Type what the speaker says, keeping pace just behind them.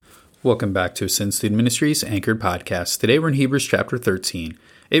Welcome back to Sin Student Ministries Anchored Podcast. Today we're in Hebrews chapter 13.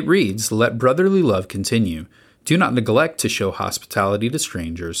 It reads, "Let brotherly love continue. Do not neglect to show hospitality to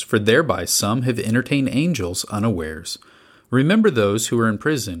strangers, for thereby some have entertained angels unawares. Remember those who are in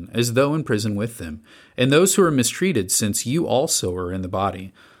prison, as though in prison with them, and those who are mistreated, since you also are in the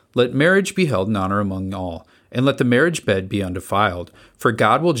body. Let marriage be held in honor among all, and let the marriage bed be undefiled, for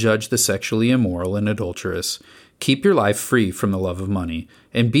God will judge the sexually immoral and adulterous. Keep your life free from the love of money,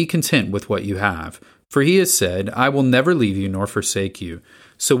 and be content with what you have. For he has said, I will never leave you nor forsake you.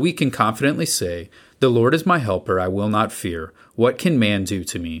 So we can confidently say, the Lord is my helper, I will not fear. What can man do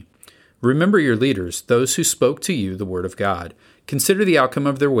to me? Remember your leaders, those who spoke to you the word of God. Consider the outcome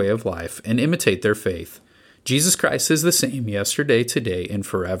of their way of life, and imitate their faith. Jesus Christ is the same yesterday, today, and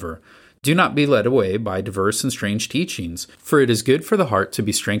forever. Do not be led away by diverse and strange teachings, for it is good for the heart to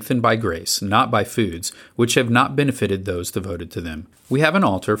be strengthened by grace, not by foods, which have not benefited those devoted to them. We have an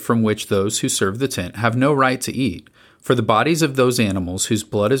altar from which those who serve the tent have no right to eat. For the bodies of those animals whose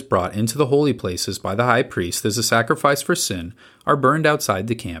blood is brought into the holy places by the high priest as a sacrifice for sin are burned outside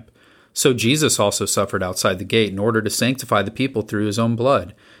the camp. So Jesus also suffered outside the gate in order to sanctify the people through his own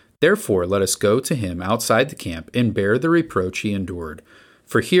blood. Therefore let us go to him outside the camp and bear the reproach he endured.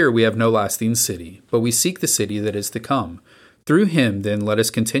 For here we have no lasting city, but we seek the city that is to come. Through him, then, let us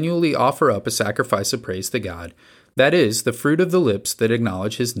continually offer up a sacrifice of praise to God, that is, the fruit of the lips that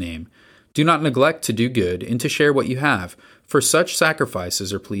acknowledge his name. Do not neglect to do good and to share what you have, for such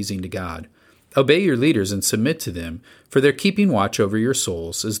sacrifices are pleasing to God. Obey your leaders and submit to them, for they're keeping watch over your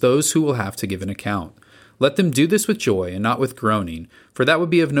souls as those who will have to give an account. Let them do this with joy and not with groaning, for that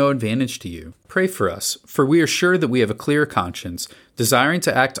would be of no advantage to you. Pray for us, for we are sure that we have a clear conscience, desiring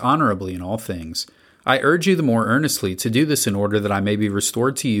to act honorably in all things. I urge you the more earnestly to do this in order that I may be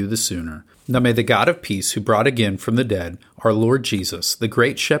restored to you the sooner. Now may the God of peace, who brought again from the dead our Lord Jesus, the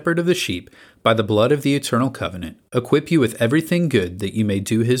great shepherd of the sheep, by the blood of the eternal covenant, equip you with everything good that you may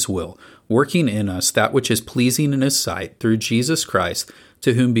do his will, working in us that which is pleasing in his sight, through Jesus Christ,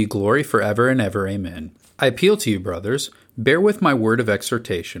 to whom be glory forever and ever. Amen. I appeal to you, brothers, bear with my word of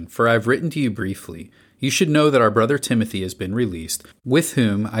exhortation, for I have written to you briefly. You should know that our brother Timothy has been released, with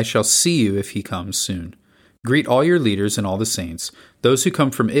whom I shall see you if he comes soon. Greet all your leaders and all the saints. Those who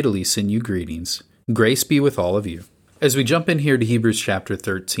come from Italy send you greetings. Grace be with all of you. As we jump in here to Hebrews chapter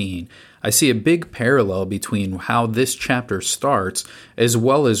 13, I see a big parallel between how this chapter starts as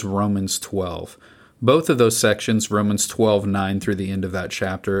well as Romans 12. Both of those sections, Romans 12:9 through the end of that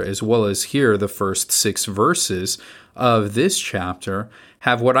chapter, as well as here, the first 6 verses of this chapter,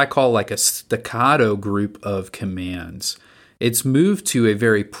 have what I call like a staccato group of commands. It's moved to a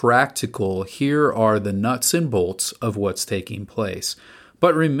very practical, here are the nuts and bolts of what's taking place.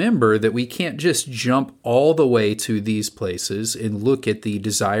 But remember that we can't just jump all the way to these places and look at the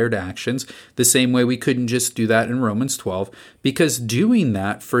desired actions the same way we couldn't just do that in Romans 12, because doing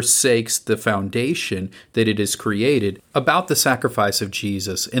that forsakes the foundation that it has created about the sacrifice of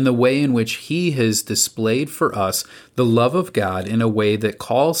Jesus and the way in which he has displayed for us the love of God in a way that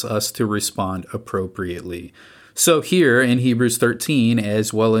calls us to respond appropriately. So here in Hebrews 13,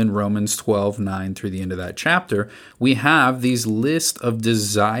 as well in Romans 12:9 through the end of that chapter, we have these list of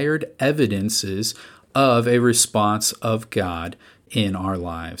desired evidences of a response of God in our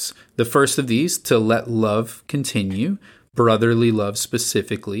lives. The first of these, to let love continue, brotherly love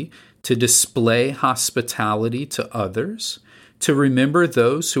specifically, to display hospitality to others, to remember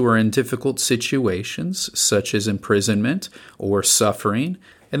those who are in difficult situations, such as imprisonment or suffering,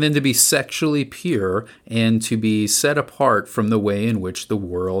 and then to be sexually pure and to be set apart from the way in which the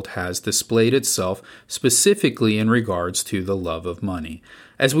world has displayed itself, specifically in regards to the love of money.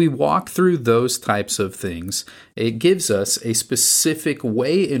 As we walk through those types of things, it gives us a specific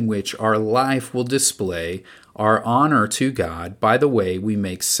way in which our life will display our honor to God by the way we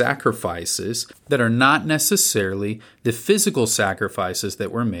make sacrifices that are not necessarily the physical sacrifices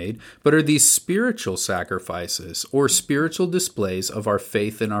that were made, but are these spiritual sacrifices or spiritual displays of our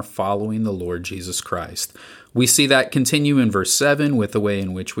faith in our following the Lord Jesus Christ. We see that continue in verse 7 with the way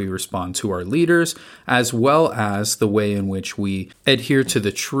in which we respond to our leaders, as well as the way in which we adhere to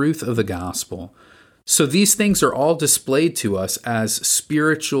the truth of the gospel. So these things are all displayed to us as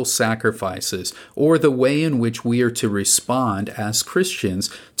spiritual sacrifices, or the way in which we are to respond as Christians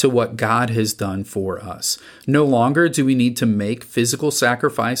to what God has done for us. No longer do we need to make physical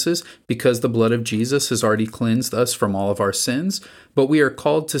sacrifices because the blood of Jesus has already cleansed us from all of our sins, but we are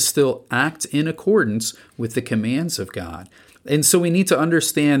called to still act in accordance with the commands of God. And so we need to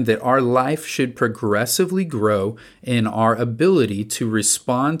understand that our life should progressively grow in our ability to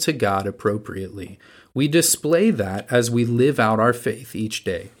respond to God appropriately. We display that as we live out our faith each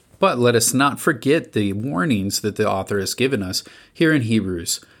day. But let us not forget the warnings that the author has given us here in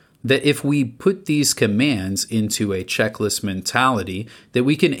Hebrews, that if we put these commands into a checklist mentality, that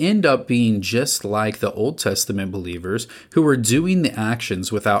we can end up being just like the Old Testament believers who were doing the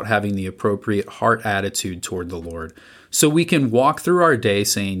actions without having the appropriate heart attitude toward the Lord. So we can walk through our day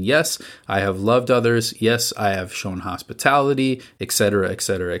saying, yes, I have loved others. Yes, I have shown hospitality, etc.,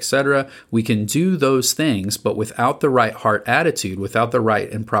 etc., etc. We can do those things, but without the right heart attitude, without the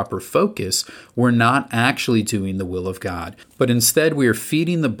right and proper focus, we're not actually doing the will of God. But instead, we are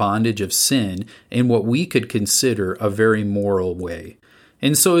feeding the bondage of sin in what we could consider a very moral way.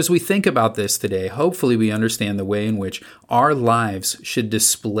 And so as we think about this today, hopefully we understand the way in which our lives should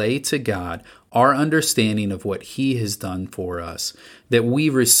display to God our understanding of what He has done for us, that we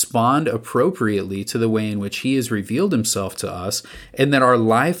respond appropriately to the way in which He has revealed Himself to us, and that our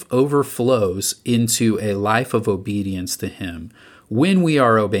life overflows into a life of obedience to Him. When we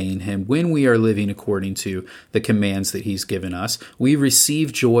are obeying Him, when we are living according to the commands that He's given us, we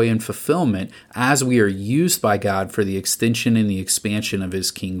receive joy and fulfillment as we are used by God for the extension and the expansion of His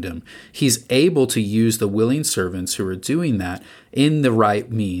kingdom. He's able to use the willing servants who are doing that in the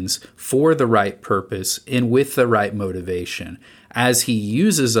right means, for the right purpose, and with the right motivation. As He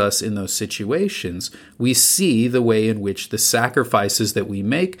uses us in those situations, we see the way in which the sacrifices that we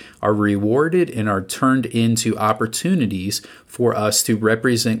make are rewarded and are turned into opportunities for us to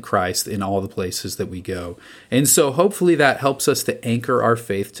represent Christ in all the places that we go. And so hopefully that helps us to anchor our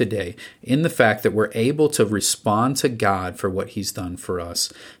faith today in the fact that we're able to respond to God for what He's done for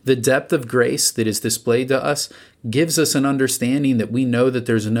us. The depth of grace that is displayed to us gives us an understanding that we know that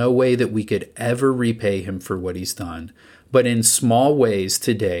there's no way that we could ever repay Him for what He's done. But in small ways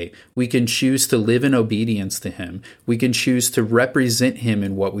today, we can choose to live in obedience to Him. We can choose to represent Him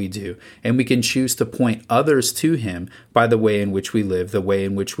in what we do. And we can choose to point others to Him by the way in which we live, the way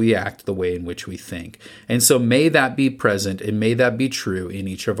in which we act, the way in which we think. And so may that be present and may that be true in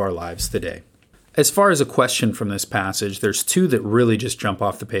each of our lives today. As far as a question from this passage, there's two that really just jump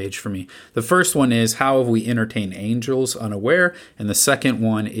off the page for me. The first one is, how have we entertained angels unaware? And the second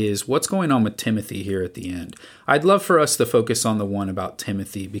one is, what's going on with Timothy here at the end? I'd love for us to focus on the one about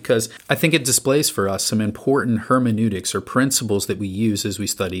Timothy because I think it displays for us some important hermeneutics or principles that we use as we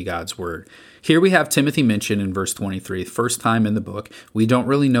study God's Word. Here we have Timothy mentioned in verse 23, first time in the book. We don't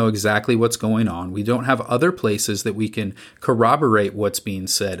really know exactly what's going on. We don't have other places that we can corroborate what's being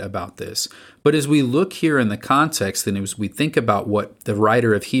said about this. But as we look here in the context and as we think about what the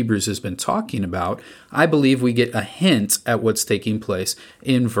writer of Hebrews has been talking about, I believe we get a hint at what's taking place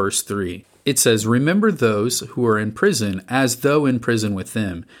in verse 3. It says, "Remember those who are in prison as though in prison with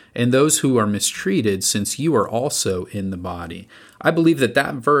them, and those who are mistreated, since you are also in the body." I believe that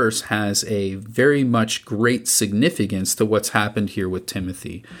that verse has a very much great significance to what's happened here with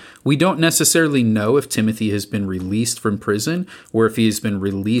Timothy. We don't necessarily know if Timothy has been released from prison, or if he has been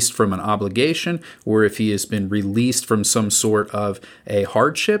released from an obligation, or if he has been released from some sort of a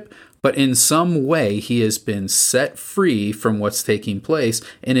hardship. But in some way, he has been set free from what's taking place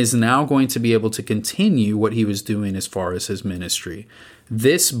and is now going to be able to continue what he was doing as far as his ministry.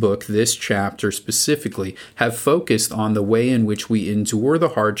 This book, this chapter specifically, have focused on the way in which we endure the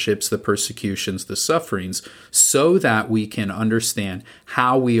hardships, the persecutions, the sufferings, so that we can understand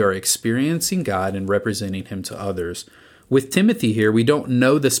how we are experiencing God and representing Him to others. With Timothy here, we don't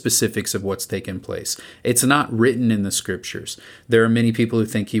know the specifics of what's taken place. It's not written in the scriptures. There are many people who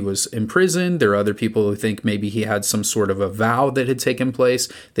think he was imprisoned. There are other people who think maybe he had some sort of a vow that had taken place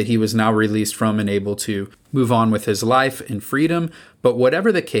that he was now released from and able to move on with his life in freedom. But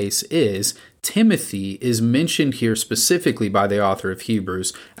whatever the case is, Timothy is mentioned here specifically by the author of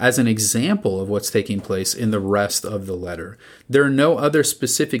Hebrews as an example of what's taking place in the rest of the letter. There are no other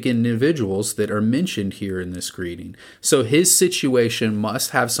specific individuals that are mentioned here in this greeting. So his situation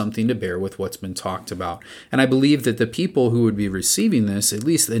must have something to bear with what's been talked about. And I believe that the people who would be receiving this, at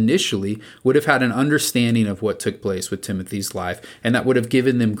least initially, would have had an understanding of what took place with Timothy's life, and that would have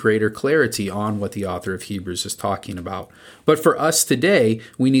given them greater clarity on what the author of Hebrews is talking about. But for us today,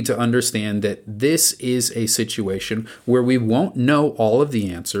 we need to understand that this is a situation where we won't know all of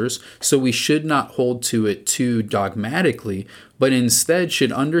the answers, so we should not hold to it too dogmatically, but instead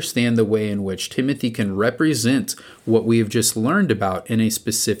should understand the way in which Timothy can represent what we have just learned about in a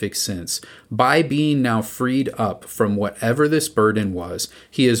specific sense. By being now freed up from whatever this burden was,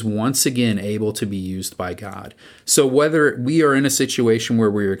 he is once again able to be used by God. So whether we are in a situation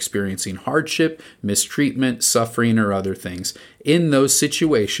where we're experiencing hardship, mistreatment, suffering, or other things, in those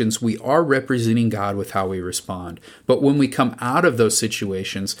situations, we are representing God with how we respond. But when we come out of those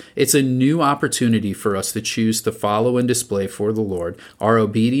situations, it's a new opportunity for us to choose to follow and display for before the Lord, our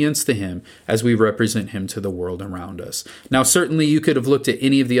obedience to him as we represent him to the world around us. Now, certainly you could have looked at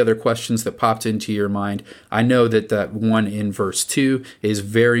any of the other questions that popped into your mind. I know that one in verse 2 is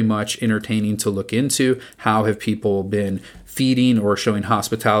very much entertaining to look into. How have people been feeding or showing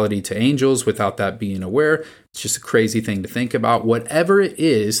hospitality to angels without that being aware? It's just a crazy thing to think about. Whatever it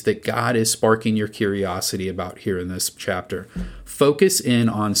is that God is sparking your curiosity about here in this chapter, focus in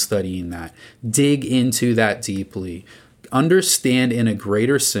on studying that. Dig into that deeply. Understand in a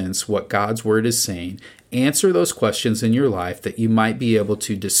greater sense what God's word is saying. Answer those questions in your life that you might be able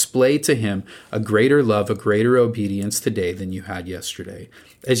to display to him a greater love, a greater obedience today than you had yesterday.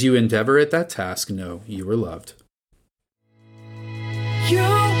 As you endeavor at that task, know you are loved.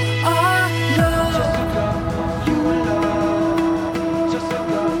 You